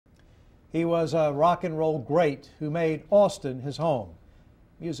He was a rock and roll great who made Austin his home.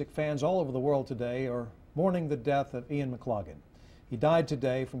 Music fans all over the world today are mourning the death of Ian McLagan. He died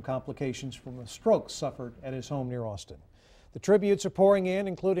today from complications from a stroke suffered at his home near Austin. The tributes are pouring in,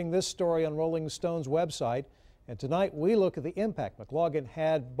 including this story on Rolling Stone's website. And tonight we look at the impact McLagan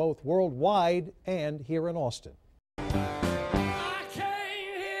had both worldwide and here in Austin. I can't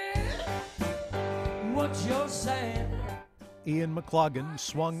hear what you're saying. Ian McLagan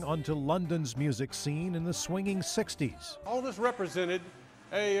swung onto London's music scene in the swinging 60s. All this represented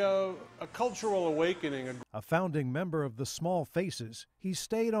a cultural awakening. A founding member of the Small Faces, he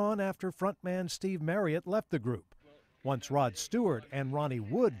stayed on after frontman Steve Marriott left the group. Once Rod Stewart and Ronnie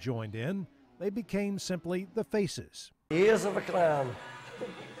Wood joined in, they became simply the Faces. Years of a clown.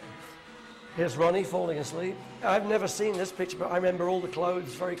 Here's Ronnie falling asleep. I've never seen this picture, but I remember all the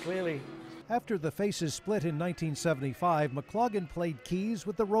clothes very clearly. After the Faces split in 1975, McLagan played keys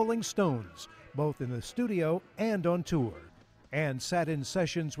with the Rolling Stones, both in the studio and on tour, and sat in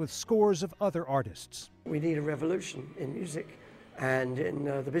sessions with scores of other artists. We need a revolution in music and in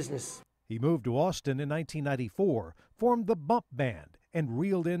the business. He moved to Austin in 1994, formed the Bump Band, and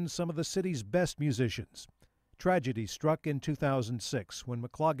reeled in some of the city's best musicians. Tragedy struck in 2006 when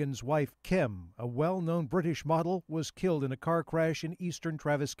McLagan's wife, Kim, a well-known British model, was killed in a car crash in eastern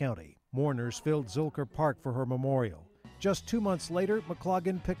Travis County. Mourners filled Zilker Park for her memorial. Just 2 months later,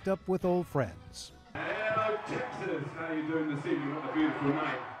 McLagan picked up with old friends. Hello, Texas. How you doing this evening? What a beautiful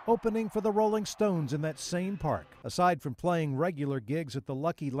night. Opening for the Rolling Stones in that same park. Aside from playing regular gigs at the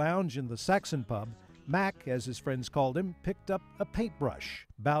Lucky Lounge and the Saxon Pub, Mac, as his friends called him, picked up a paintbrush.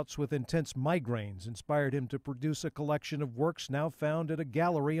 Bouts with intense migraines inspired him to produce a collection of works now found at a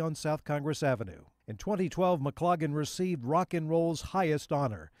gallery on South Congress Avenue. In 2012, McLagan received rock and roll's highest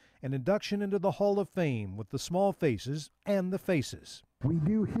honor, an induction into the Hall of Fame with the Small Faces and the Faces. We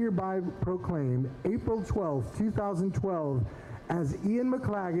do hereby proclaim April 12, 2012 as Ian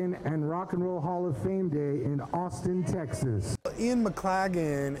McLagan and Rock and Roll Hall of Fame Day in Austin, Texas. Ian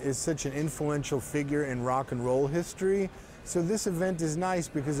McLagan is such an influential figure in rock and roll history, so this event is nice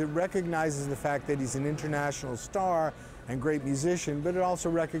because it recognizes the fact that he's an international star and great musician, but it also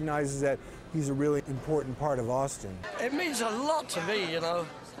recognizes that he's a really important part of Austin. It means a lot to me, you know.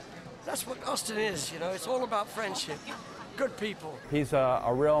 That's what Austin is, you know. It's all about friendship, good people. He's a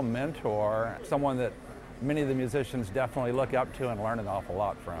real mentor, someone that many of the musicians definitely look up to and learn an awful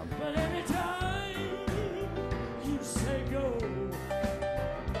lot from. But anytime you say go,